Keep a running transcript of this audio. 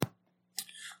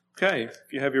Okay,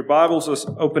 if you have your Bibles, let's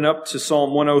open up to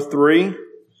Psalm 103.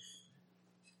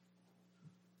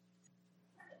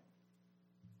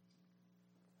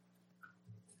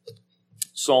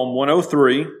 Psalm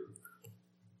 103.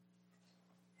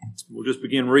 We'll just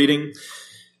begin reading.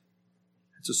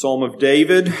 It's a psalm of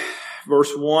David.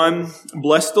 Verse 1,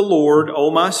 Bless the Lord, O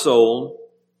my soul,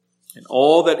 and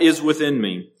all that is within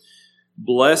me.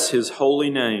 Bless his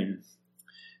holy name.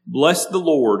 Bless the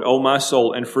Lord, O my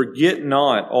soul, and forget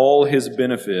not all his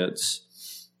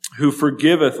benefits, who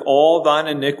forgiveth all thine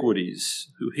iniquities,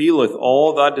 who healeth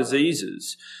all thy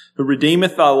diseases, who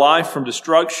redeemeth thy life from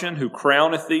destruction, who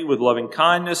crowneth thee with loving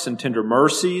kindness and tender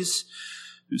mercies,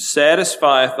 who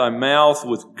satisfieth thy mouth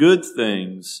with good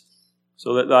things,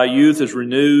 so that thy youth is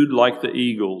renewed like the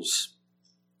eagles.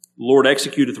 The Lord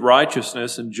executeth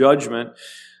righteousness and judgment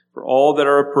for all that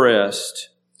are oppressed.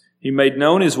 He made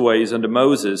known his ways unto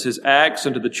Moses, his acts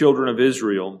unto the children of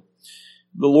Israel.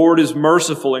 The Lord is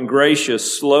merciful and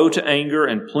gracious, slow to anger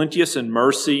and plenteous in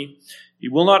mercy. He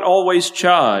will not always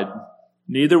chide,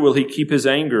 neither will he keep his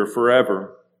anger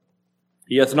forever.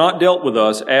 He hath not dealt with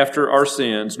us after our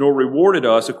sins, nor rewarded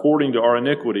us according to our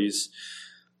iniquities.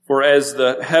 For as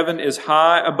the heaven is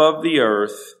high above the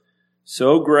earth,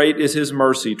 so great is his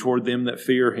mercy toward them that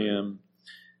fear him.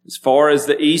 As far as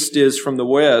the east is from the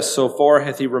west, so far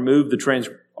hath he removed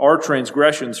our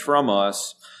transgressions from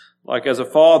us. Like as a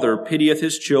father pitieth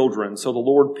his children, so the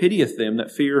Lord pitieth them that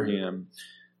fear him.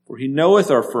 For he knoweth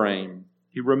our frame.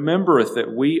 He remembereth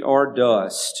that we are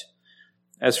dust.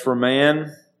 As for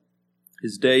man,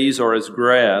 his days are as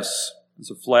grass, as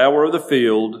a flower of the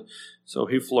field, so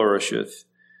he flourisheth.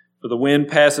 For the wind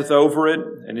passeth over it,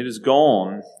 and it is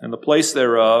gone, and the place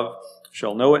thereof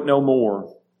shall know it no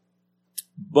more.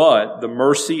 But the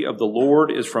mercy of the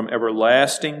Lord is from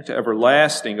everlasting to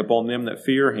everlasting upon them that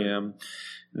fear him,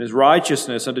 and his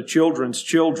righteousness unto children's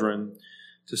children,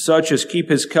 to such as keep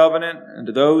his covenant, and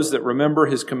to those that remember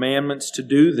his commandments to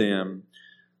do them.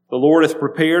 The Lord hath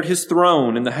prepared his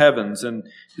throne in the heavens, and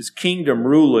his kingdom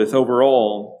ruleth over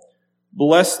all.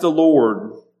 Bless the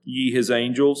Lord, ye his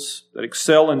angels, that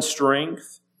excel in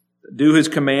strength, that do his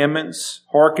commandments,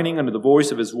 hearkening unto the voice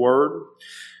of his word.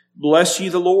 Bless ye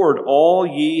the Lord, all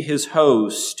ye his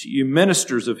host, ye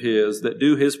ministers of his that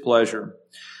do his pleasure.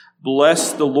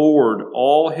 Bless the Lord,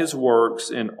 all his works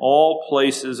in all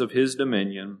places of his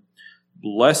dominion.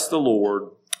 Bless the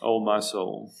Lord, O my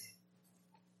soul.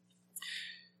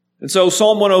 And so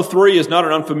Psalm 103 is not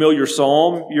an unfamiliar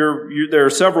psalm. There are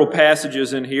several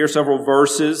passages in here, several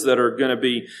verses that are going to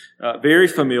be very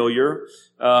familiar,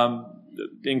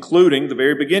 including the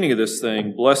very beginning of this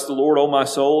thing. Bless the Lord, O my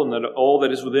soul, and that all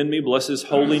that is within me, bless his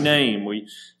holy name. We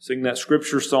sing that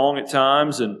scripture song at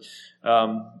times, and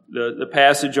the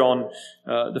passage on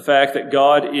the fact that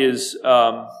God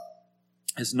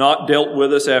has not dealt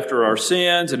with us after our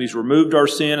sins, and he's removed our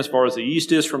sin as far as the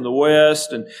east is from the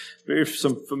west, and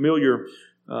some familiar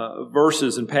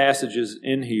verses and passages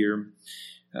in here.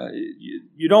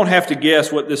 You don't have to guess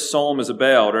what this psalm is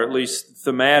about, or at least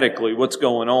thematically what's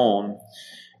going on.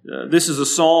 This is a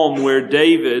psalm where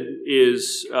David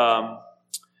is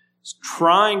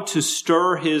trying to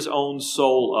stir his own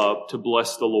soul up to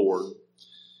bless the Lord.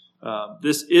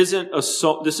 This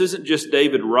isn't just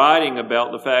David writing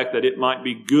about the fact that it might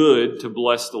be good to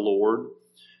bless the Lord,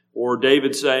 or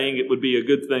David saying it would be a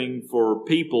good thing for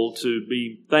people to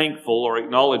be thankful or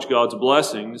acknowledge God's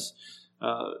blessings.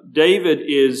 David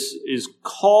is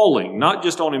calling, not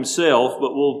just on himself,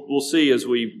 but we'll see as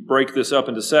we break this up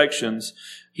into sections.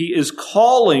 He is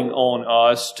calling on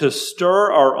us to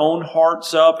stir our own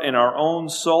hearts up and our own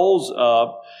souls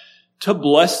up to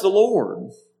bless the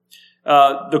Lord.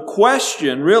 The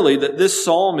question really that this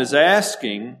psalm is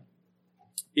asking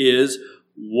is,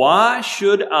 why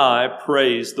should I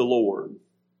praise the Lord?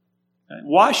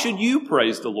 Why should you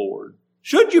praise the Lord?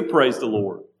 Should you praise the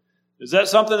Lord? Is that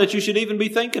something that you should even be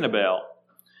thinking about?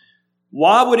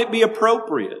 Why would it be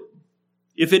appropriate?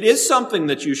 If it is something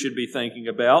that you should be thinking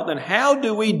about, then how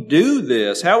do we do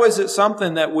this? How is it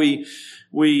something that we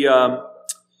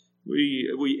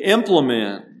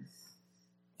implement?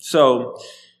 So,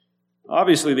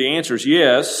 obviously, the answer is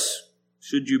yes.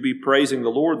 Should you be praising the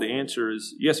Lord? The answer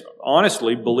is yes.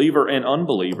 Honestly, believer and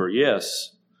unbeliever,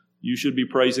 yes. You should be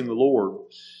praising the Lord.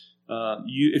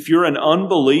 If you're an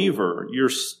unbeliever,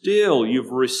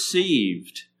 you've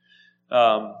received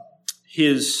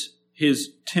His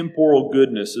temporal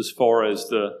goodness as far as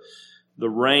the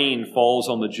rain falls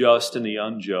on the just and the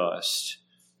unjust.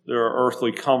 There are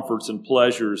earthly comforts and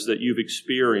pleasures that you've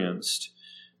experienced.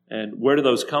 And where do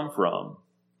those come from?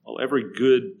 Well, every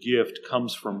good gift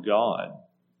comes from God.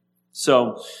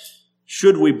 So,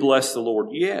 Should we bless the Lord?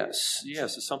 Yes,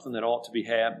 it's something that ought to be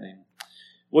happening.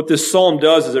 What this psalm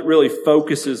does is it really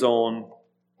focuses on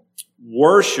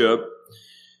worship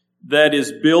that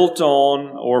is built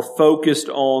on or focused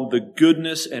on the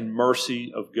goodness and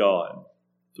mercy of God.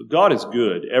 So God is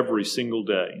good every single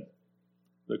day.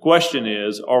 The question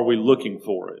is, are we looking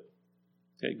for it?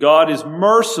 Okay, God is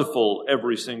merciful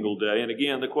every single day. And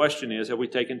again, the question is, have we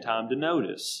taken time to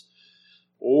notice?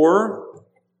 Or,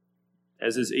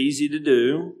 as is easy to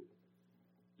do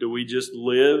we just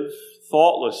live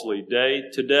thoughtlessly day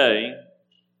to day,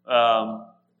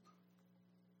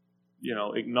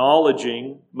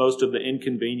 acknowledging most of the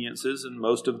inconveniences and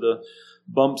most of the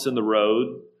bumps in the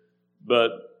road,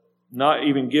 but not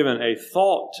even giving a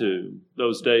thought to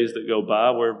those days that go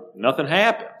by where nothing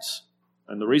happens.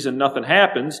 And the reason nothing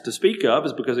happens to speak of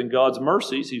is because in God's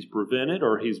mercies He's prevented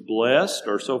or He's blessed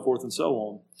or so forth and so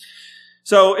on.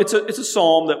 So it's a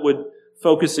psalm that would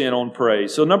focus in on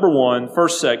praise. So number one,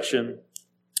 first section,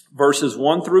 verses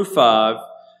 1 through 5,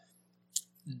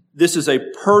 this is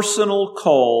a personal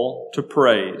call to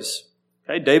praise.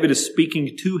 Okay, David is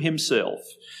speaking to himself.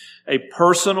 A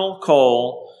personal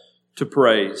call to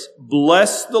praise.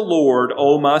 Bless the Lord,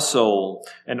 O my soul,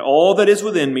 and all that is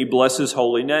within me, bless His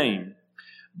holy name.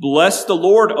 Bless the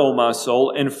Lord, O my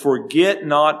soul, and forget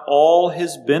not all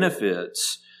His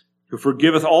benefits, who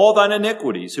forgiveth all thine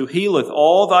iniquities, who healeth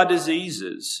all thy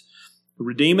diseases, who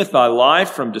redeemeth thy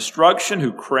life from destruction,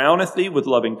 who crowneth thee with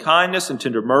loving kindness and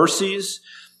tender mercies,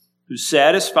 who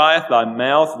satisfieth thy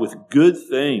mouth with good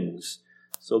things,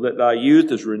 so that thy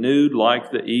youth is renewed like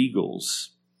the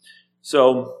eagles.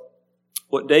 So,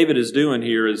 what David is doing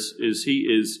here is he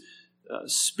is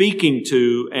speaking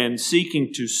to and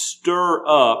seeking to stir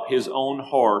up his own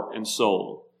heart and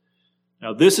soul.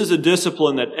 Now, this is a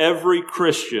discipline that every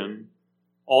Christian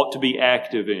ought to be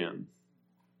active in.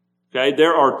 Okay,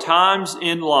 there are times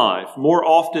in life, more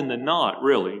often than not,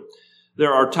 really,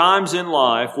 there are times in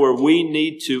life where we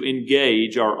need to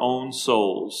engage our own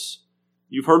souls.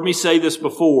 You've heard me say this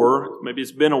before, maybe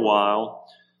it's been a while,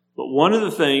 but one of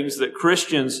the things that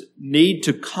Christians need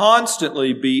to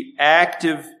constantly be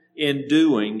active in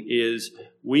doing is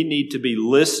we need to be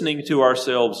listening to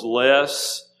ourselves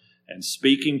less and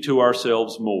speaking to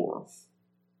ourselves more.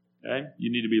 Okay? You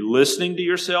need to be listening to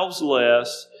yourselves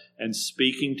less and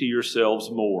speaking to yourselves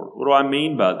more. What do I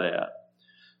mean by that?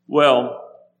 Well,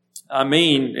 I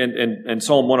mean, and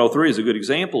Psalm 103 is a good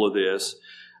example of this.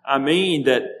 I mean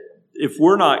that if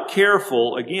we're not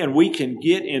careful, again, we can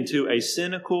get into a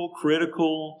cynical,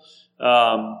 critical,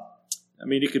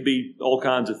 it could be all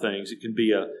kinds of things. It can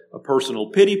be a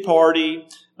personal pity party.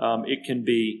 It can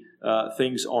be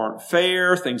things aren't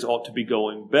fair. Things ought to be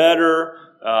going better.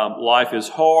 Life is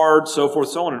hard, so forth,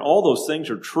 so on. And all those things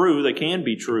are true. They can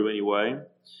be true anyway.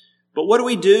 But what do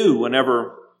we do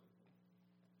whenever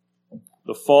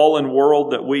the fallen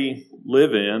world that we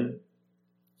live in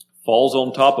falls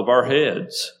on top of our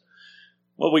heads?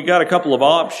 Well, we got a couple of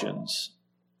options.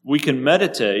 We can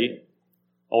meditate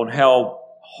on how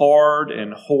hard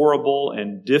and horrible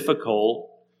and difficult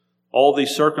all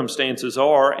these circumstances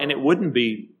are, and it wouldn't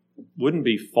be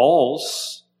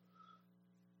false.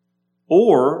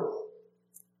 Or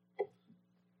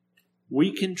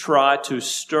we can try to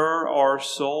stir our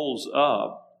souls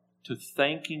up to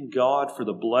thanking God for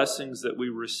the blessings that we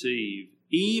receive,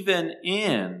 even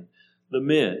in the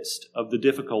midst of the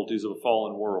difficulties of a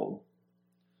fallen world.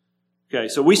 Okay,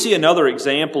 so we see another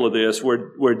example of this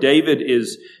where David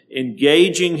is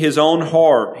engaging his own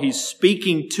heart. He's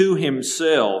speaking to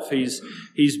himself. He's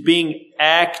being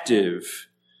active.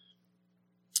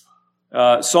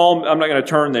 I'm not going to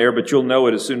turn there, but you'll know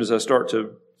it as soon as I start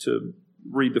to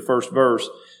read the first verse.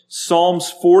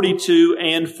 Psalms 42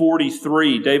 and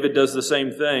 43, David does the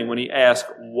same thing when he asks,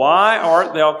 "Why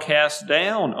art thou cast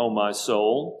down, O my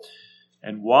soul?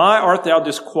 And why art thou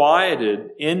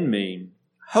disquieted in me?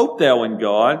 Hope thou in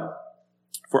God,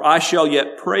 for I shall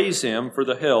yet praise Him for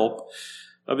the help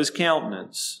of His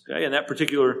countenance." Okay, in that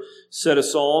particular set of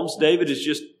Psalms, David is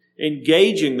just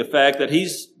engaging the fact that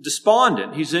he's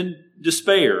despondent. He's in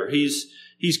despair. He's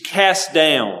cast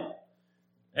down.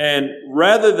 And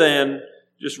rather than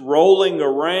just rolling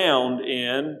around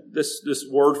in, this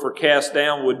word for cast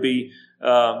down would be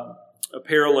a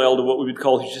parallel to what we would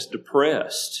call he's just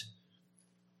depressed.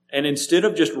 And instead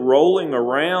of just rolling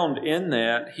around in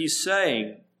that, he's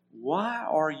saying, "Why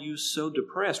are you so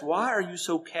depressed? Why are you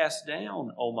so cast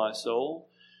down, O my soul?"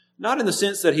 Not in the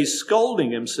sense that he's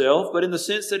scolding himself, but in the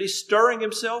sense that he's stirring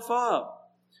himself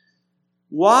up.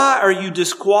 Why are you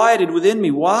disquieted within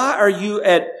me? Why is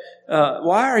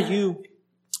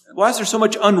there so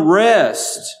much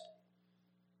unrest?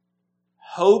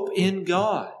 Hope in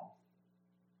God.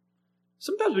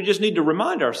 Sometimes we just need to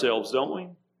remind ourselves, don't we?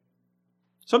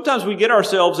 Sometimes we get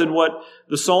ourselves in what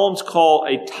the Psalms call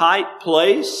a tight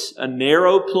place, a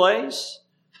narrow place,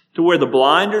 to where the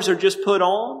blinders are just put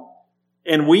on,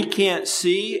 and we can't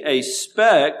see a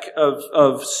speck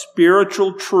of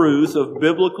spiritual truth, of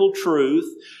biblical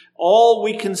truth. All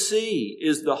we can see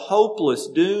is the hopeless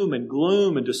doom and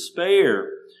gloom and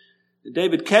despair.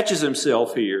 David catches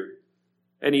himself here,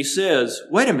 and he says,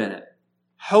 wait a minute,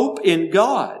 hope in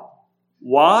God.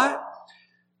 Why?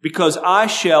 Because I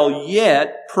shall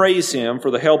yet praise Him for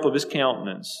the help of His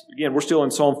countenance. Again, we're still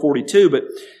in Psalm 42, but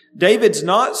David's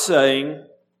not saying,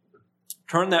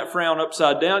 turn that frown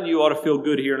upside down. You ought to feel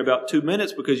good here in about 2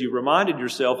 minutes because you reminded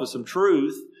yourself of some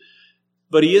truth.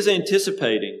 But he is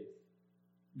anticipating,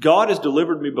 God has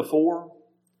delivered me before,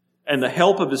 and the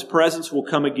help of His presence will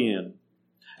come again.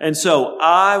 And so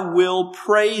I will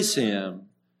praise Him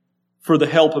for the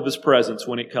help of His presence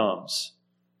when it comes.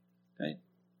 Okay?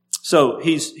 So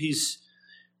he's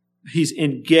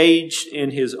engaged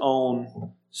in his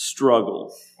own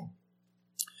struggle.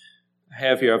 I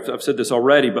have here, I've said this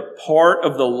already, but part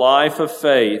of the life of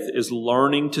faith is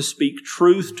learning to speak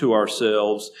truth to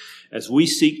ourselves as we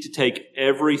seek to take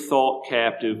every thought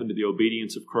captive into the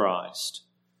obedience of Christ.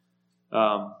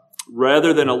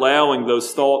 Rather than allowing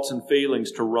those thoughts and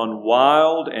feelings to run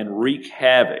wild and wreak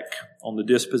havoc on the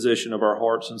disposition of our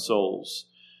hearts and souls.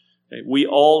 Okay, we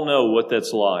all know what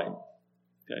that's like.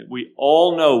 Okay, we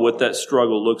all know what that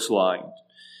struggle looks like.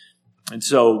 And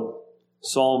so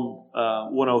Psalm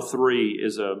 103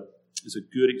 is a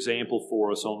good example for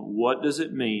us on what does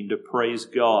it mean to praise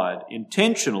God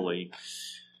intentionally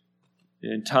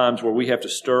in times where we have to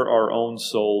stir our own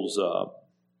souls up.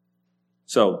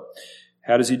 So,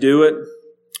 how does he do it?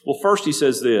 Well, first he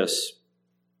says this.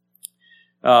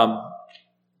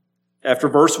 After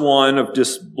verse 1 of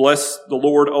just bless the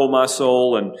Lord, O my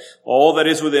soul, and all that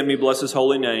is within me, bless His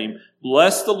holy name.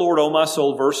 Bless the Lord, O my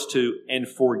soul, verse 2, and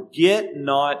forget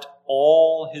not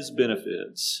all His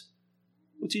benefits.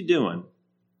 What's he doing?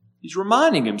 He's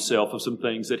reminding himself of some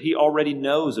things that he already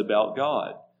knows about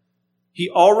God. He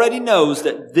already knows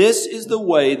that this is the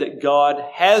way that God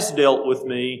has dealt with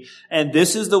me, and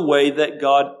this is the way that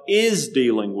God is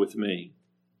dealing with me.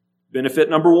 Benefit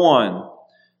number 1,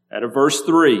 out of verse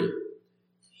 3,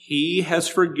 He has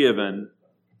forgiven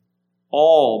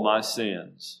all my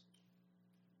sins.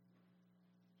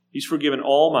 He's forgiven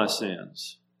all my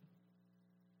sins.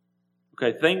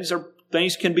 Okay,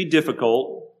 things can be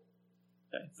difficult.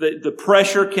 The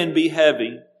pressure can be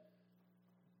heavy.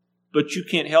 But you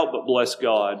can't help but bless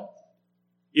God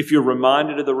if you're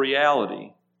reminded of the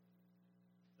reality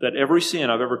that every sin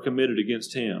I've ever committed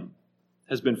against Him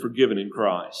has been forgiven in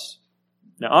Christ.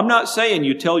 Now, I'm not saying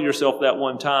you tell yourself that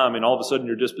one time and all of a sudden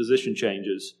your disposition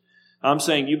changes. I'm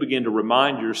saying you begin to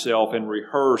remind yourself and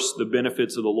rehearse the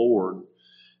benefits of the Lord,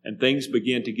 and things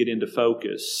begin to get into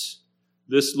focus.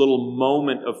 This little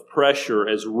moment of pressure,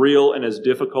 as real and as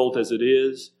difficult as it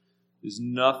is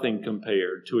nothing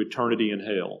compared to eternity in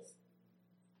hell.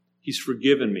 He's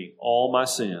forgiven me all my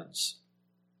sins.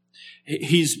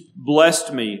 He's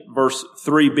blessed me, verse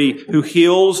 3b, who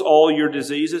heals all your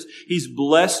diseases. He's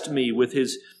blessed me with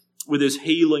His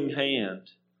healing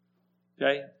hand.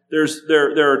 Okay?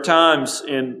 There are times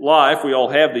in life, we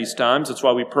all have these times. That's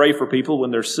why we pray for people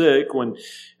when they're sick, when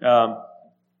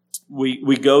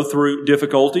we go through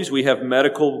difficulties. We have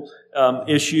medical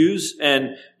issues,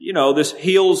 and this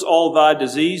heals all thy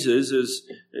diseases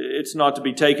it's not to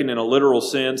be taken in a literal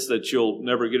sense that you'll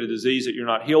never get a disease that you're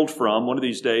not healed from. One of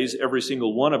these days, every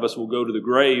single one of us will go to the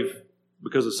grave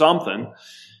because of something.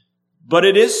 But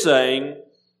it is saying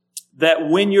that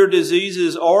when your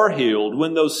diseases are healed,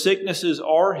 when those sicknesses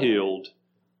are healed,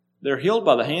 they're healed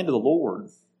by the hand of the Lord.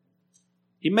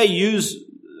 He may use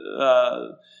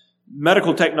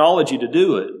medical technology to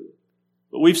do it.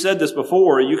 But we've said this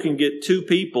before, you can get two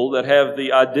people that have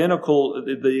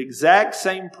the exact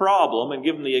same problem and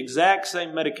give them the exact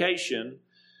same medication,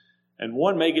 and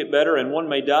one may get better and one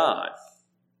may die.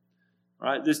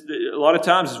 Right? This a lot of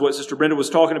times is what Sister Brenda was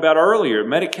talking about earlier.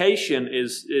 Medication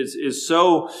is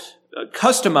so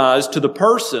customized to the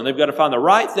person. They've got to find the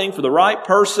right thing for the right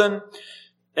person.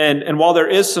 And while there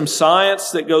is some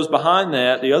science that goes behind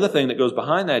that, the other thing that goes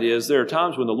behind that is there are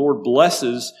times when the Lord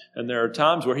blesses and there are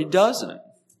times where He doesn't.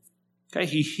 Okay,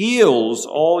 He heals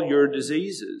all your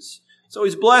diseases. So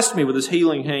He's blessed me with His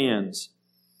healing hands.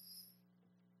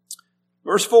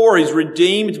 Verse 4, He's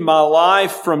redeemed my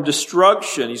life from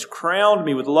destruction. He's crowned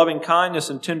me with loving kindness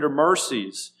and tender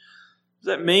mercies.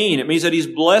 What does that mean? It means that He's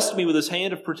blessed me with His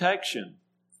hand of protection.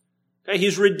 Okay,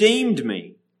 He's redeemed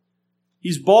me.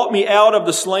 He's bought me out of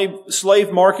the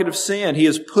slave market of sin. He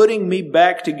is putting me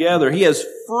back together. He has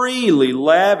freely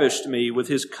lavished me with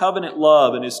His covenant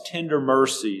love and His tender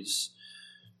mercies.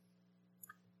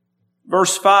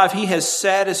 Verse 5, He has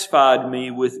satisfied me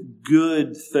with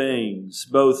good things,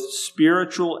 both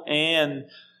spiritual and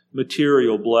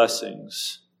material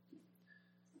blessings.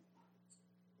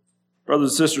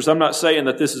 Brothers and sisters, I'm not saying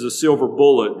that this is a silver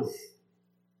bullet,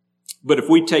 but if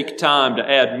we take time to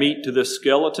add meat to this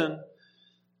skeleton,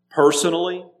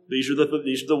 personally, these are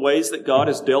the ways that God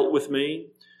has dealt with me.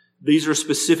 These are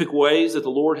specific ways that the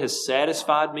Lord has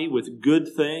satisfied me with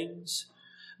good things.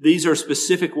 These are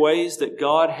specific ways that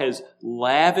God has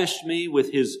lavished me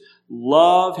with His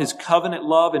love, His covenant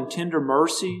love and tender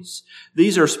mercies.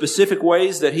 These are specific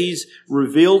ways that He's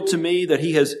revealed to me, that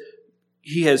He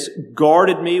has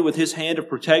guarded me with His hand of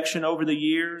protection over the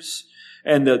years.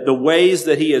 And the ways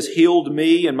that He has healed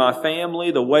me and my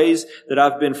family, the ways that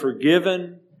I've been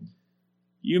forgiven.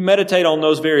 You meditate on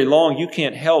those very long, you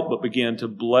can't help but begin to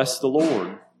bless the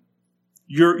Lord.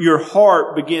 Your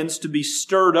heart begins to be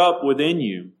stirred up within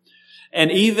you.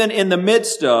 And even in the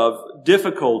midst of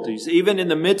difficulties, even in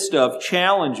the midst of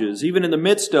challenges, even in the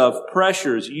midst of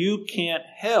pressures, you can't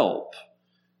help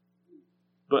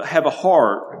but have a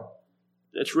heart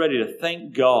that's ready to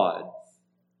thank God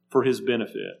for His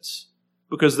benefits.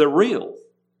 Because they're real.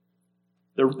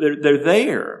 They're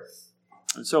there.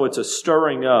 And so it's a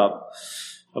stirring up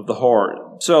of the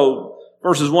heart. So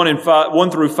verses 1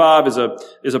 through 5 is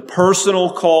a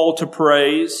personal call to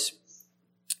praise.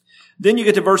 Then you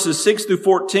get to verses 6 through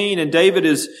 14, and David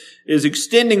is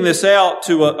extending this out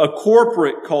to a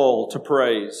corporate call to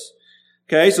praise.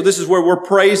 Okay, so this is where we're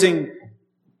praising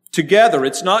together.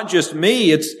 It's not just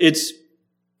me, it's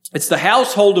the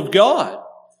household of God.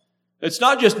 It's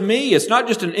not just me. It's not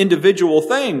just an individual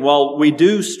thing. While we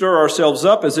do stir ourselves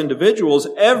up as individuals,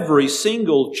 every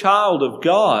single child of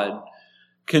God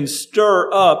can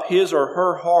stir up his or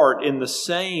her heart in the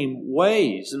same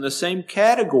ways, in the same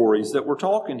categories that we're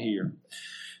talking here.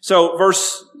 So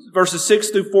verses 6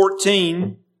 through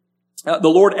 14, the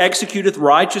Lord executeth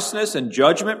righteousness and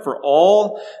judgment for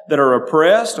all that are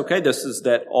oppressed. Okay, this is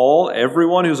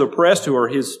everyone who's oppressed, who are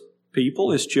His people,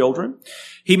 His children.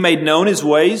 He made known His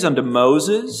ways unto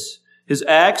Moses, His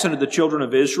acts unto the children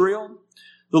of Israel.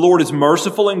 The Lord is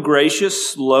merciful and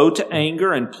gracious, slow to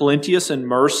anger, and plenteous in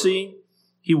mercy.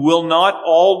 He will not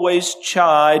always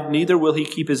chide, neither will He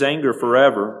keep His anger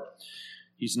forever.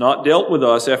 He's not dealt with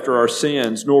us after our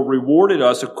sins, nor rewarded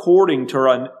us according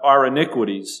to our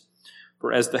iniquities.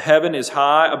 For as the heaven is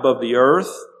high above the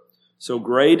earth, so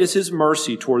great is His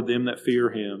mercy toward them that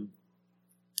fear Him.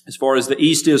 As far as the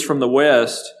east is from the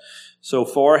west, so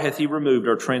far hath He removed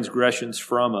our transgressions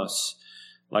from us.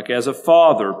 Like as a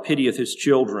father pitieth his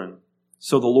children,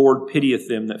 so the Lord pitieth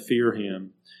them that fear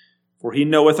Him. For He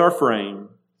knoweth our frame,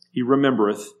 He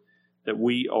remembereth that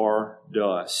we are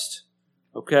dust.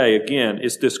 Okay, again,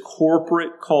 it's this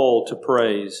corporate call to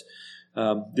praise.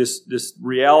 This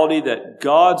reality that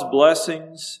God's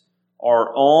blessings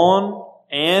are on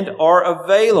and are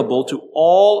available to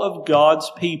all of God's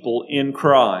people in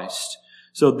Christ.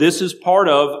 So this is part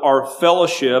of our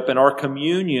fellowship and our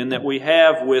communion that we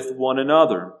have with one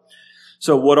another.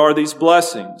 So what are these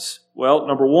blessings? Well,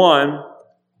 number one,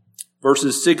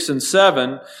 verses 6 and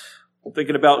 7, we're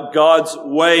thinking about God's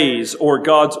ways or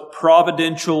God's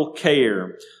providential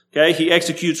care. Okay, He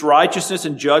executes righteousness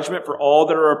and judgment for all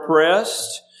that are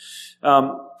oppressed.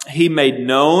 He made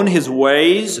known His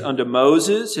ways unto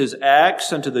Moses, His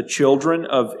acts unto the children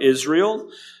of Israel.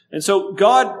 And so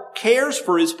God cares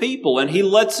for His people, and He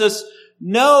lets us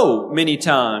know many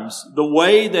times the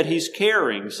way that He's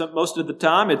caring. Most of the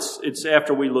time it's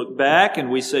after we look back and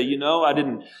we say, I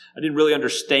didn't really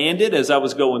understand it as I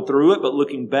was going through it, but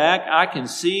looking back, I can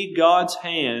see God's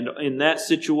hand in that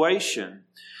situation.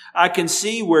 I can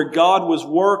see where God was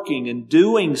working and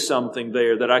doing something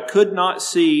there that I could not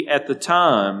see at the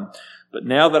time. But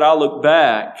now that I look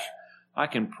back, I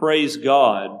can praise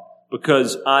God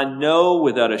because I know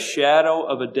without a shadow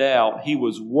of a doubt He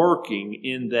was working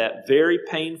in that very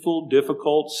painful,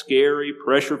 difficult, scary,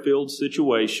 pressure-filled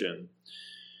situation.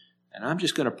 And I'm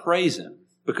just going to praise Him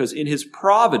because in His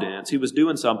providence, He was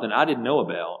doing something I didn't know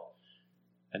about.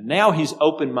 And now He's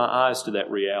opened my eyes to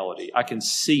that reality. I can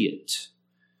see it.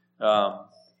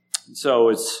 So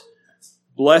it's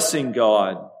blessing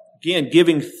God. Again,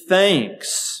 giving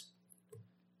thanks.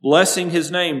 Blessing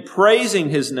His name. Praising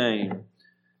His name.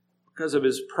 Because of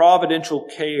His providential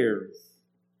care.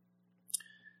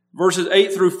 Verses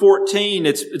 8 through 14,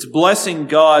 it's blessing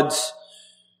God's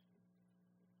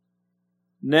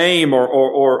name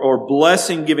or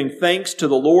blessing, giving thanks to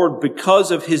the Lord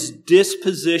because of His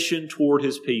disposition toward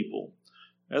His people.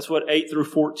 That's what 8 through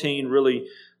 14 really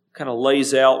kind of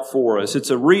lays out for us. It's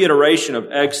a reiteration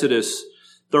of Exodus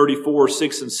 34,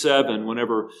 6 and 7,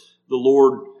 whenever the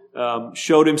Lord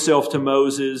showed Himself to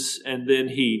Moses, and then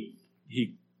he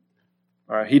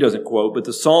doesn't quote, but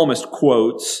the psalmist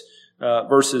quotes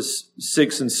verses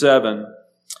 6 and 7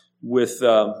 with,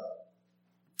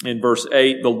 in verse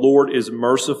 8, the Lord is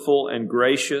merciful and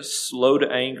gracious, slow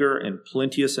to anger, and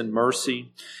plenteous in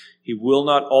mercy. He will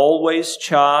not always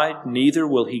chide, neither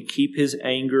will He keep His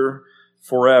anger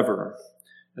forever.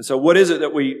 And so what is it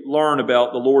that we learn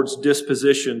about the Lord's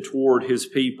disposition toward His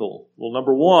people? Well,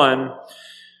 number one,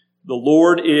 the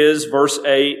Lord is, verse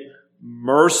 8,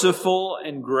 merciful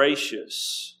and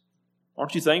gracious.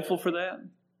 Aren't you thankful for that?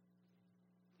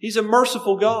 He's a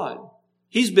merciful God.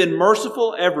 He's been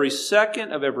merciful every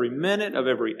second of every minute, of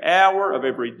every hour, of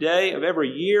every day, of every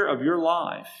year of your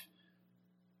life.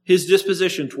 His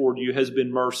disposition toward you has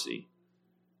been mercy.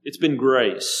 It's been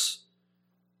grace.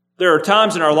 There are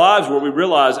times in our lives where we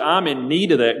realize I'm in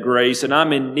need of that grace and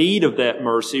I'm in need of that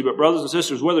mercy. But brothers and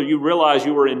sisters, whether you realize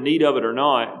you are in need of it or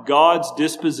not, God's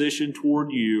disposition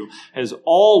toward you has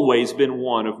always been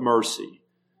one of mercy.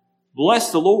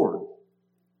 Bless the Lord.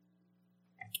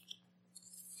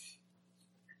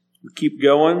 We keep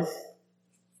going.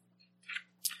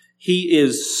 He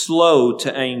is slow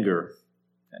to anger.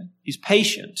 Okay? He's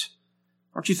patient.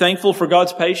 Aren't you thankful for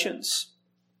God's patience?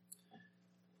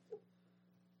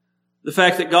 The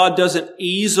fact that God doesn't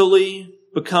easily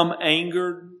become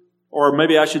angered, or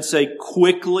maybe I should say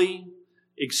quickly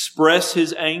express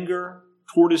His anger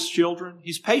toward His children.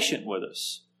 He's patient with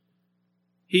us.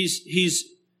 He's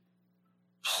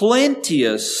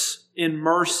plenteous in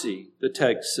mercy, the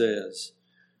text says.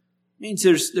 It means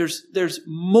there's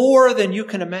more than you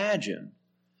can imagine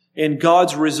in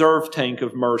God's reserve tank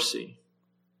of mercy.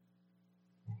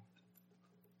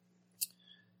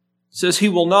 It says He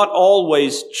will not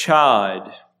always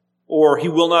chide, or He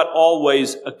will not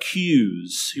always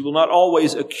accuse. He will not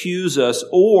always accuse us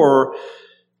or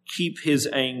keep His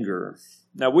anger.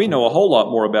 Now, we know a whole lot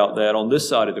more about that on this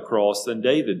side of the cross than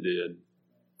David did.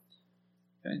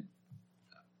 Okay?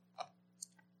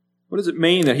 What does it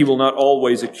mean that He will not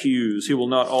always accuse? He will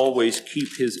not always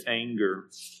keep His anger.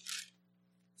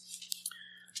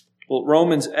 Well,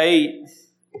 Romans 8,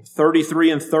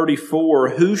 33 and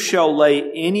 34, who shall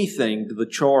lay anything to the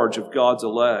charge of God's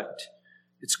elect?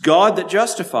 It's God that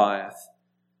justifieth.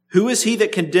 Who is he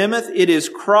that condemneth? It is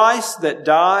Christ that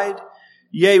died,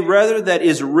 yea, rather that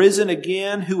is risen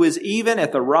again, who is even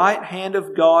at the right hand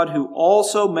of God, who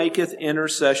also maketh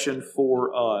intercession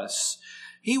for us.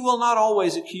 He will not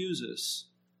always accuse us.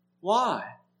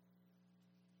 Why?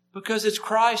 Because it's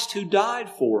Christ who died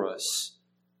for us.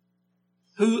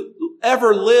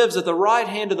 Whoever lives at the right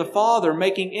hand of the Father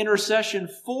making intercession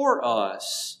for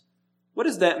us. What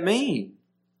does that mean?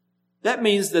 That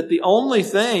means that the only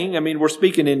thing, we're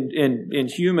speaking in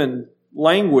human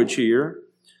language here,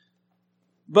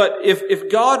 but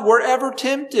if God were ever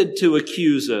tempted to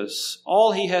accuse us,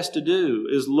 all He has to do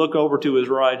is look over to His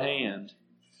right hand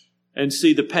and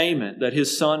see the payment that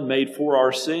His Son made for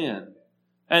our sin,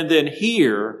 and then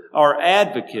hear our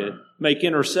advocate make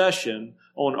intercession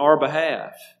on our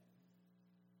behalf.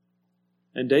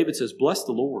 And David says, bless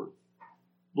the Lord.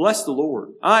 Bless the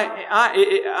Lord.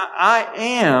 I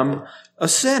am a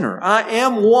sinner. I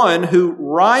am one who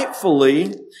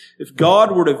rightfully, if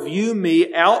God were to view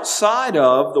me outside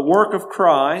of the work of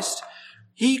Christ,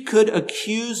 He could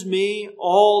accuse me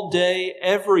all day,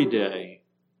 every day.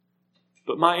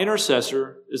 But my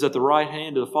intercessor is at the right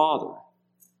hand of the Father.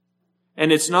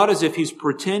 And it's not as if He's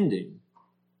pretending.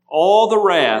 All the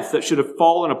wrath that should have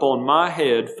fallen upon my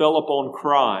head fell upon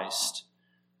Christ.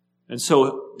 And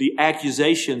so the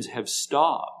accusations have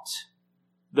stopped.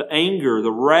 The anger,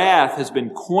 the wrath has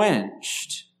been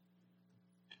quenched.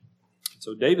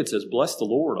 So David says, bless the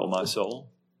Lord, O my soul.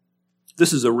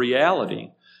 This is a reality.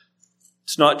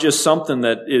 It's not just something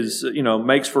that is,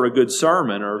 makes for a good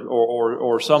sermon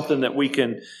or something that we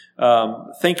can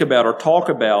think about or talk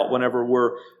about whenever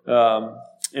we're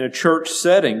in a church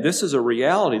setting. This is a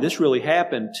reality. This really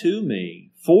happened to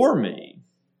me, for me.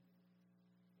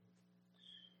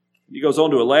 He goes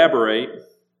on to elaborate.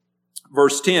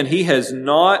 Verse 10, He has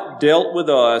not dealt with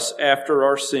us after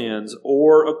our sins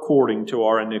or according to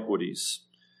our iniquities.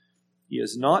 He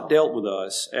has not dealt with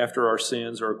us after our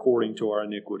sins or according to our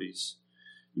iniquities.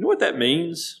 You know what that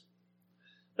means?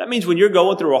 That means when you're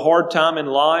going through a hard time in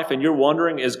life and you're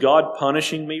wondering, is God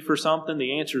punishing me for something?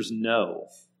 The answer is no.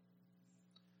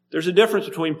 There's a difference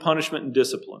between punishment and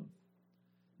discipline.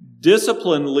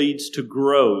 Discipline leads to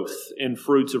growth in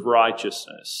fruits of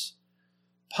righteousness.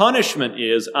 Punishment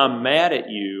is, I'm mad at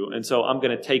you, and so I'm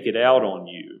going to take it out on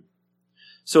you.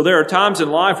 So there are times in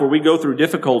life where we go through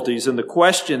difficulties and the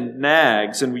question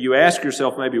nags, and you ask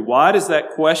yourself maybe, why does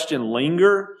that question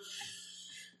linger?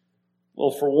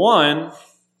 Well, for one,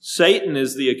 Satan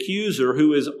is the accuser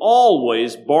who is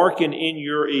always barking in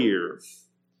your ear.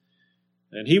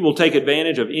 And he will take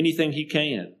advantage of anything he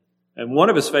can. And one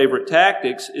of his favorite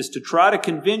tactics is to try to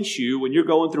convince you when you're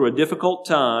going through a difficult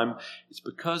time, it's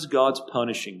because God's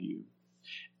punishing you.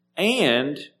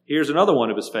 And here's another one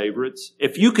of his favorites.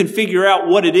 If you can figure out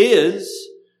what it is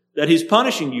that he's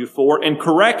punishing you for and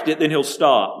correct it, then he'll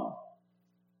stop.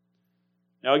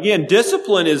 Now again,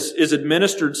 discipline is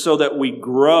administered so that we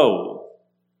grow.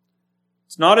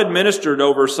 It's not administered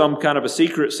over some kind of a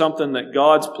secret, something that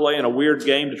God's playing a weird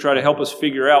game to try to help us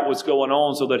figure out what's going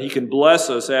on so that he can bless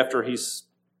us after he's,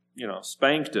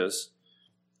 spanked us.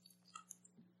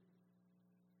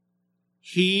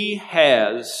 He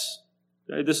has,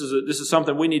 this is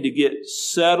something we need to get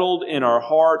settled in our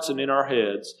hearts and in our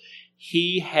heads.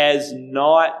 He has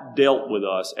not dealt with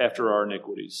us after our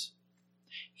iniquities.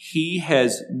 He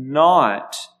has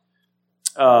not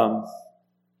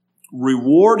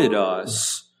rewarded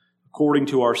us according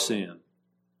to our sin.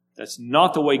 That's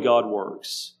not the way God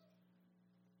works.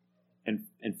 And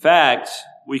in fact,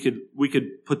 we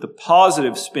could put the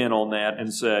positive spin on that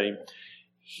and say,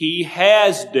 He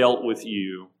has dealt with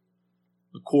you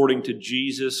according to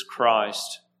Jesus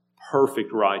Christ's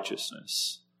perfect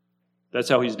righteousness. That's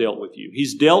how He's dealt with you.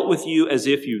 He's dealt with you as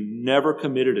if you never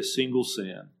committed a single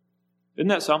sin. Isn't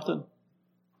that something?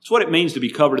 It's what it means to be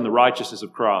covered in the righteousness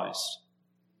of Christ.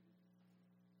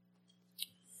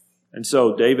 And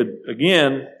so David,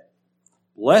 again,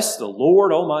 bless the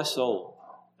Lord, O my soul.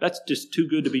 That's just too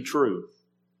good to be true.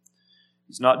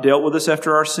 He's not dealt with us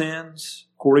after our sins,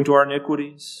 according to our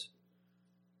iniquities.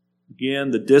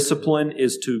 Again, the discipline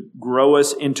is to grow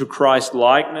us into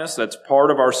Christ-likeness. That's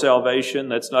part of our salvation.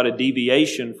 That's not a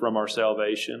deviation from our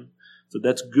salvation. So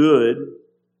that's good.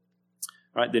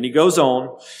 All right, then he goes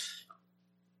on.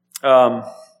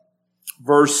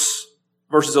 Verses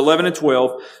 11 and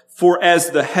 12. For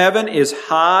as the heaven is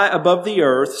high above the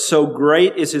earth, so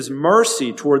great is His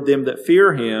mercy toward them that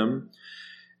fear Him.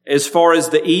 As far as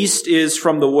the east is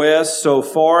from the west, so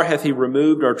far hath He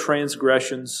removed our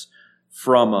transgressions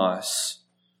from us.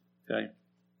 Okay.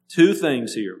 Two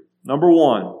things here. Number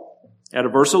one, out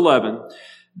of verse 11,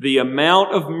 the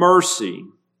amount of mercy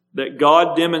that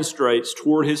God demonstrates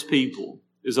toward His people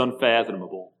is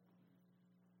unfathomable.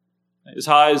 As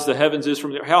high as the heavens is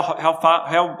from there. How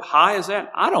high is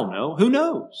that? I don't know. Who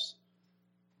knows?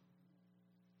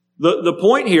 The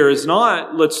point here is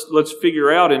not let's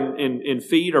figure out in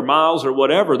feet or miles or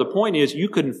whatever. The point is you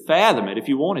couldn't fathom it if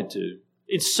you wanted to.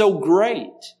 It's so great.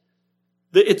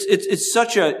 It's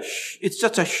such a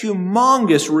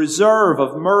humongous reserve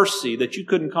of mercy that you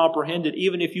couldn't comprehend it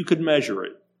even if you could measure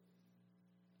it.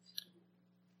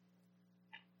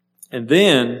 And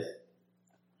then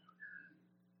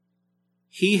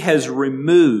He has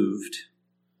removed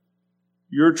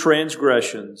your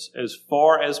transgressions as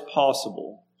far as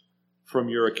possible from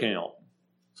your account.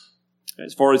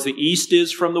 As far as the east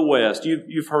is from the west.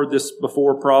 You've heard this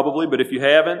before probably, but if you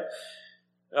haven't,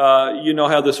 you know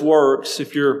how this works.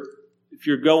 If you're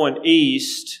going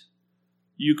east,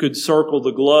 you could circle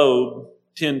the globe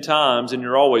 10 times and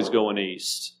you're always going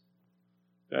east.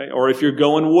 Okay? Or if you're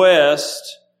going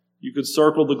west, you could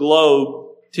circle the globe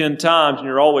 10 times and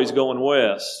you're always going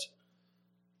west.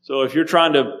 So if you're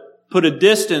trying to put a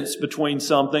distance between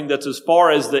something that's as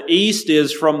far as the east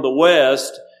is from the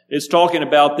west, it's talking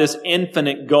about this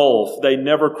infinite gulf. They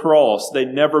never cross. They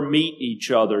never meet each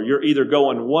other. You're either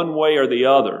going one way or the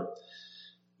other.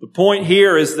 The point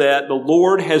here is that the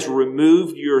Lord has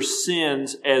removed your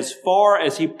sins as far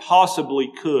as He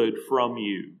possibly could from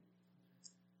you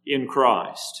in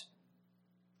Christ.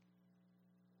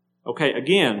 Okay,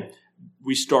 again,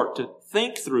 we start to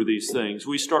think through these things.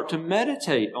 We start to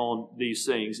meditate on these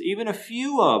things, even a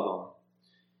few of them.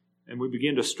 And we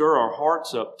begin to stir our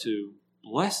hearts up to,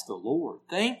 bless the Lord.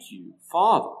 Thank you,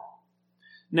 Father.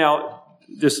 Now,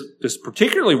 this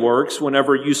particularly works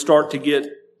whenever you start to get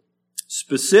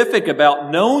specific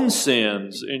about known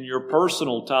sins in your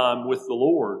personal time with the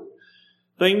Lord.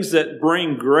 Things that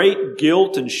bring great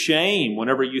guilt and shame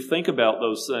whenever you think about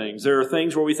those things. There are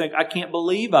things where we think, I can't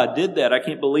believe I did that. I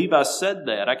can't believe I said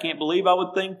that. I can't believe I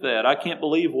would think that. I can't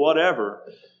believe whatever.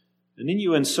 And then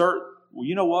you insert, well,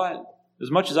 you know what?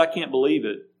 As much as I can't believe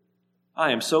it,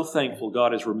 I am so thankful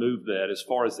God has removed that as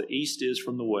far as the east is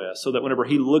from the west, so that whenever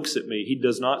He looks at me, He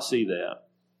does not see that.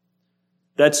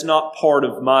 That's not part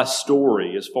of my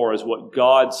story as far as what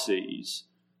God sees,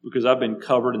 because I've been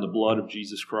covered in the blood of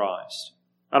Jesus Christ.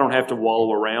 I don't have to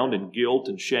wallow around in guilt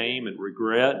and shame and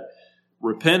regret.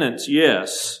 Repentance,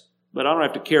 yes, but I don't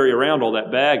have to carry around all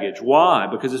that baggage. Why?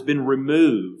 Because it's been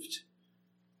removed.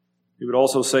 He would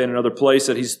also say in another place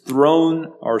that He's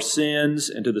thrown our sins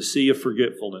into the sea of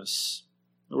forgetfulness.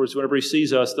 In other words, whenever He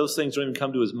sees us, those things don't even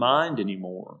come to His mind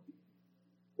anymore.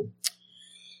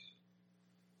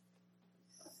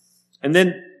 And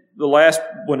then the last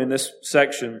one in this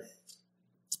section,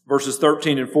 verses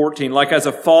 13 and 14, like as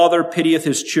a father pitieth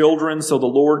his children, so the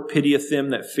Lord pitieth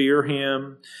them that fear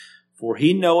Him. For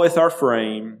He knoweth our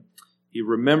frame, He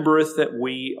remembereth that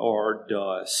we are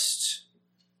dust.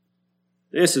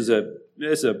 This is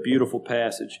a beautiful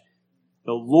passage.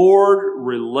 The Lord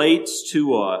relates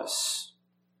to us.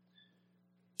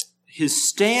 His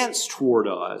stance toward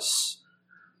us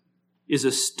is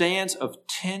a stance of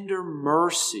tender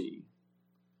mercy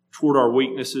toward our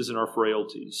weaknesses and our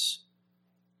frailties.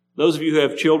 Those of you who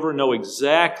have children know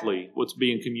exactly what's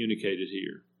being communicated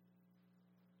here.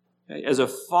 Okay? As a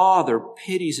father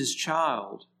pities his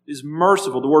child, is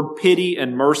merciful. The word pity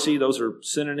and mercy, those are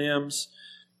synonyms.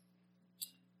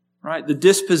 Right? The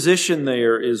disposition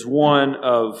there is one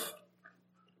of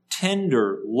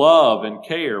tender love and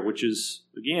care, which is,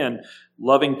 again,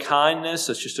 loving kindness.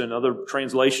 That's just another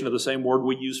translation of the same word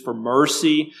we use for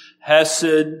mercy.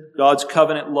 Hesed, God's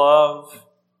covenant love.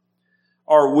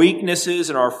 Our weaknesses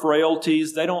and our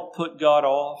frailties, they don't put God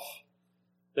off.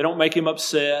 They don't make Him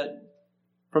upset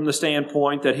from the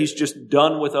standpoint that He's just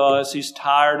done with us. He's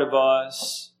tired of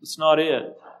us. That's not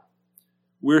it.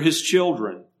 We're His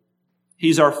children.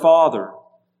 He's our Father.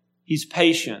 He's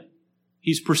patient.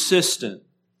 He's persistent.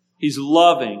 He's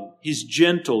loving. He's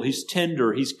gentle. He's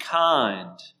tender. He's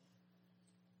kind.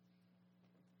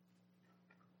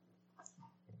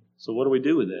 So what do we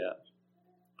do with that?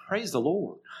 Praise the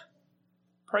Lord.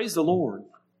 Praise the Lord.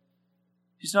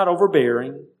 He's not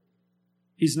overbearing.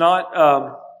 He's not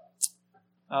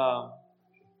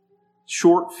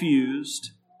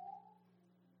short-fused.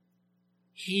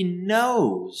 He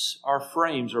knows our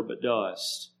frames are but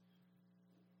dust.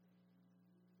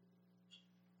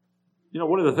 You know,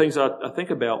 one of the things I think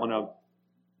about when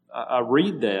I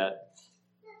read that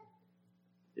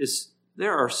is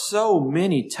there are so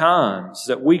many times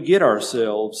that we get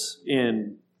ourselves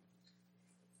in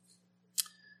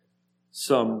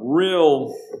some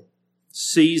real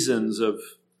seasons of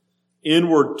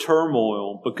inward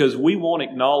turmoil because we won't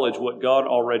acknowledge what God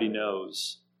already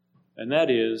knows. And that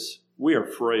is, we are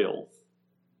frail.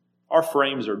 Our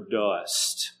frames are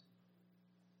dust.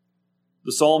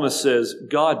 The psalmist says,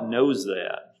 God knows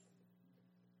that.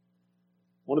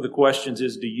 One of the questions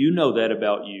is, do you know that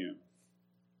about you?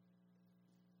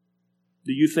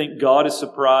 Do you think God is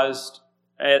surprised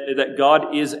that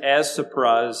God is as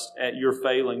surprised at your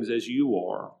failings as you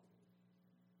are?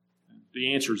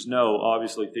 The answer is no,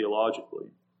 obviously, theologically.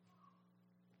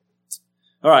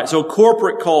 All right, so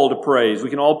corporate call to praise.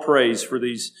 We can all praise for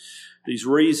these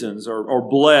reasons or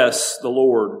bless the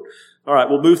Lord. All right,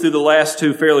 we'll move through the last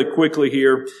two fairly quickly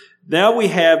here. Now we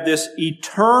have this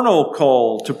eternal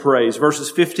call to praise,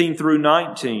 verses 15 through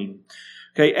 19.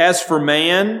 Okay, as for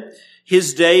man,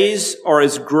 his days are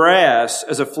as grass,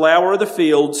 as a flower of the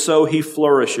field, so he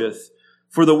flourisheth.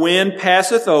 For the wind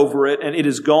passeth over it, and it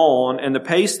is gone, and the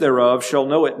pace thereof shall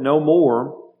know it no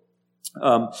more.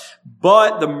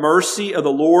 But the mercy of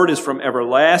the Lord is from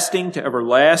everlasting to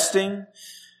everlasting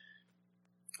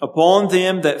upon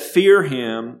them that fear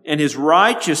Him, and His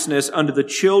righteousness unto the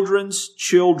children's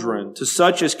children, to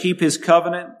such as keep His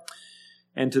covenant,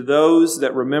 and to those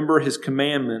that remember His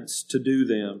commandments to do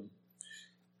them.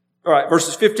 All right,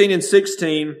 verses 15 and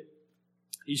 16,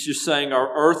 he's just saying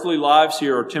our earthly lives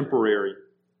here are temporary.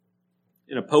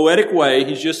 In a poetic way,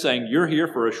 he's just saying you're here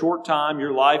for a short time,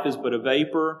 your life is but a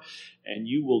vapor, and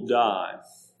you will die.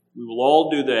 We will all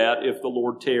do that if the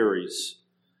Lord tarries.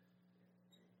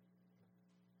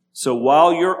 So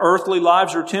while your earthly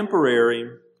lives are temporary,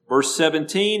 verse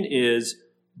 17 is,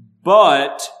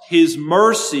 but His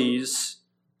mercies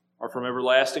are from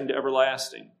everlasting to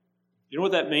everlasting. You know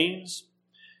what that means?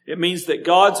 It means that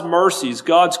God's mercies,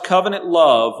 God's covenant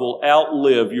love will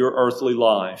outlive your earthly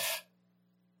life.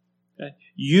 Okay?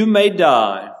 You may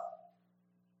die,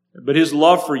 but His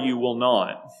love for you will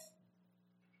not.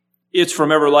 It's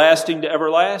from everlasting to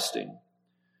everlasting.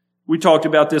 We talked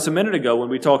about this a minute ago when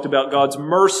we talked about God's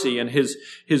mercy and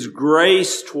His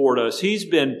grace toward us.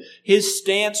 His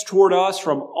stance toward us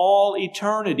from all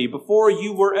eternity. Before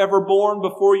you were ever born,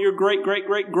 before your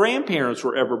great-great-great-grandparents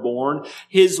were ever born,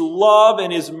 His love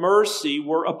and His mercy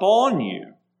were upon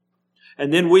you.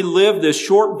 And then we live this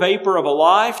short vapor of a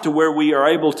life to where we are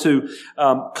able to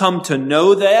come to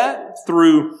know that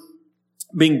through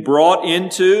being brought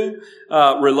into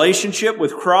relationship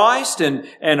with Christ, and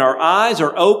our eyes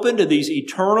are open to these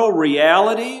eternal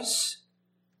realities.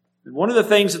 And one of the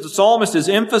things that the psalmist is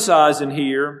emphasizing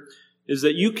here is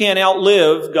that you can't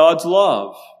outlive God's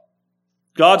love.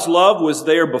 God's love was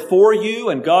there before you,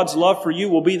 and God's love for you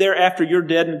will be there after you're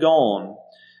dead and gone.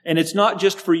 And it's not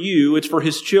just for you, it's for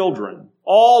His children.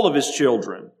 All of His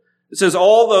children. It says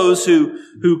all those who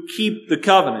keep the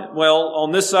covenant. Well,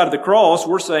 on this side of the cross,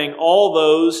 we're saying all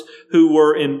those who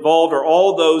were involved, or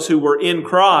all those who were in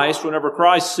Christ whenever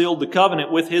Christ sealed the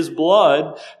covenant with His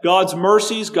blood. God's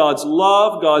mercies, God's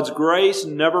love, God's grace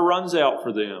never runs out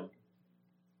for them.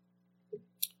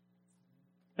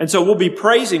 And so we'll be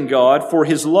praising God for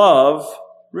His love,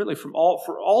 really for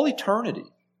all eternity,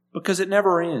 because it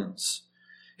never ends.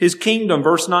 His kingdom,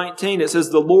 verse 19, it says,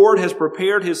 the Lord has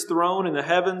prepared His throne in the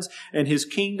heavens, and His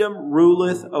kingdom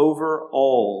ruleth over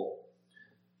all.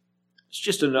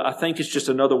 I think it's just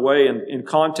another way in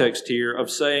context here of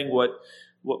saying what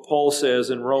Paul says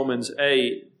in Romans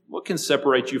 8. What can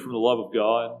separate you from the love of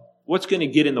God? What's going to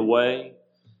get in the way?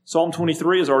 Psalm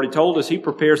 23 has already told us He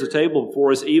prepares a table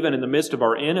before us even in the midst of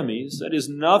our enemies. That is,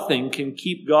 nothing can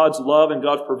keep God's love and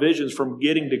God's provisions from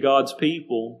getting to God's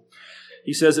people.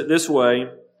 He says it this way,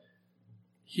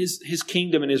 His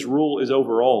kingdom and His rule is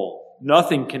over all.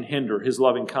 Nothing can hinder His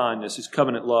loving kindness, His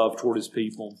covenant love toward His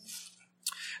people.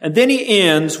 And then He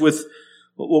ends with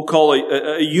what we'll call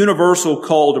a universal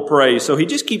call to praise. So He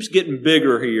just keeps getting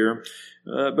bigger here.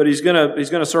 But he's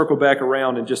gonna circle back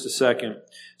around in just a second.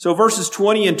 So verses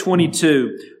 20 and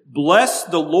 22. Bless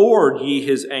the Lord, ye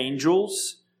His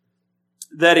angels,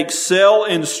 that excel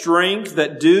in strength,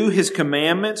 that do His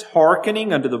commandments,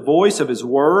 hearkening unto the voice of His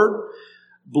word.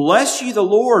 Bless ye the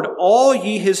Lord, all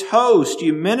ye His host,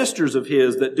 ye ministers of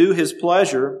His that do His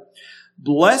pleasure.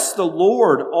 Bless the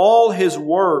Lord, all His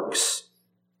works,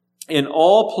 in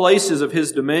all places of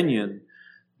His dominion.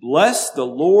 Bless the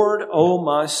Lord, O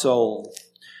my soul.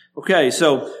 Okay,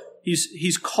 so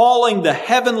he's calling the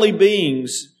heavenly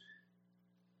beings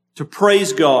to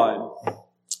praise God,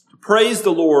 to praise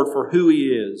the Lord for who He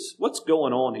is. What's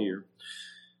going on here?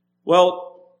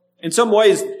 Well, in some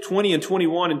ways, 20 and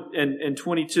 21 and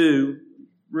 22,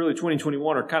 really 20 and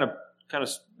 21 are kind of,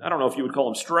 I don't know if you would call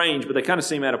them strange, but they kind of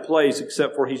seem out of place,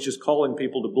 except for he's just calling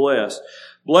people to bless.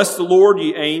 Bless the Lord,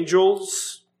 ye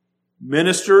angels,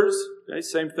 ministers. Okay,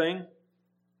 same thing.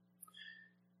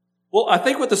 Well, I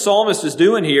think what the psalmist is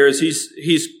doing here is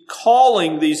he's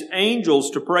calling these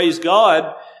angels to praise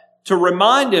God to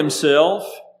remind himself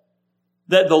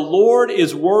that the Lord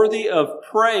is worthy of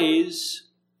praise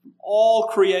from all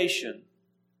creation.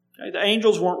 Okay, the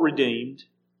angels weren't redeemed.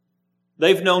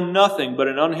 They've known nothing but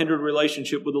an unhindered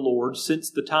relationship with the Lord since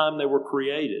the time they were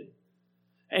created.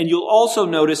 And you'll also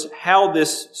notice how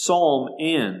this psalm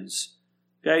ends.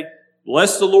 Okay?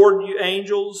 Bless the Lord, you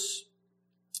angels.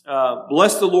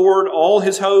 Bless the Lord, all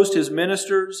His host, His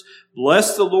ministers.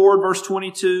 Bless the Lord, verse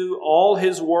 22, all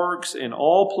His works in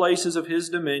all places of His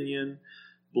dominion.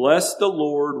 Bless the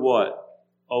Lord, what?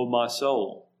 O my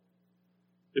soul.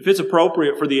 If it's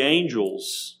appropriate for the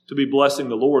angels to be blessing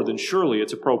the Lord, then surely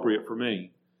it's appropriate for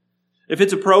me. If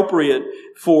it's appropriate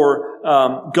for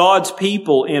God's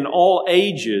people in all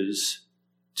ages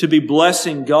to be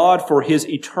blessing God for His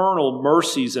eternal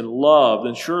mercies and love,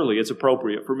 then surely it's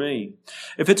appropriate for me.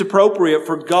 If it's appropriate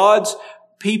for God's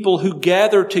people who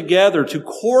gather together to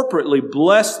corporately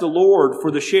bless the Lord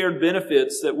for the shared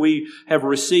benefits that we have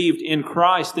received in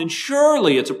Christ, then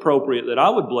surely it's appropriate that I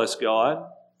would bless God.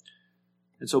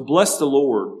 And so bless the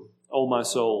Lord, O my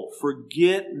soul.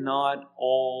 Forget not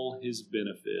all His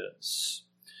benefits.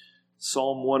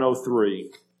 Psalm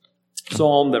 103.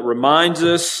 Psalm that reminds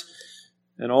us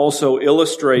and also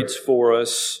illustrates for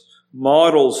us,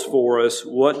 models for us,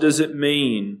 what does it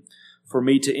mean for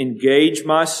me to engage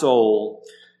my soul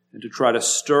and to try to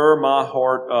stir my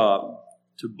heart up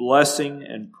to blessing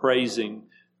and praising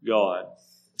God.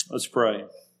 Let's pray.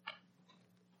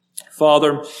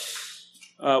 Father,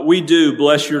 we do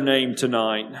bless Your name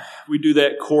tonight. We do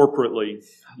that corporately.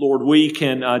 Lord, we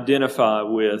can identify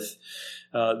with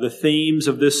the themes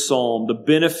of this psalm, the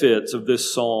benefits of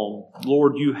this psalm.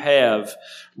 Lord, You have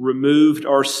removed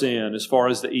our sin as far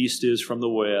as the east is from the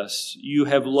west. You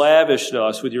have lavished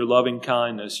us with Your loving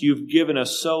kindness. You've given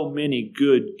us so many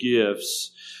good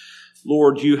gifts.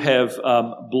 Lord, You have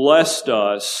blessed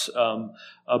us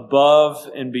above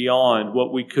and beyond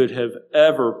what we could have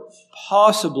ever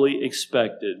possibly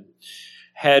expected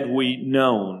had we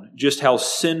known just how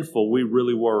sinful we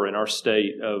really were in our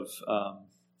state of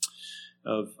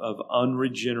of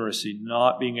unregeneracy,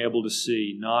 not being able to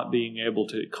see, not being able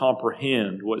to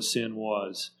comprehend what sin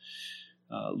was.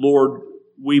 Lord,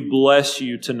 we bless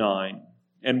you tonight,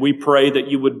 and we pray that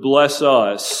you would bless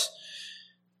us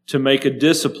to make a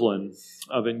discipline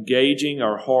of engaging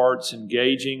our hearts,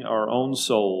 engaging our own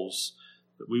souls,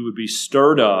 that we would be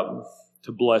stirred up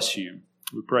to bless you.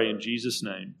 We pray in Jesus'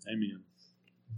 name. Amen.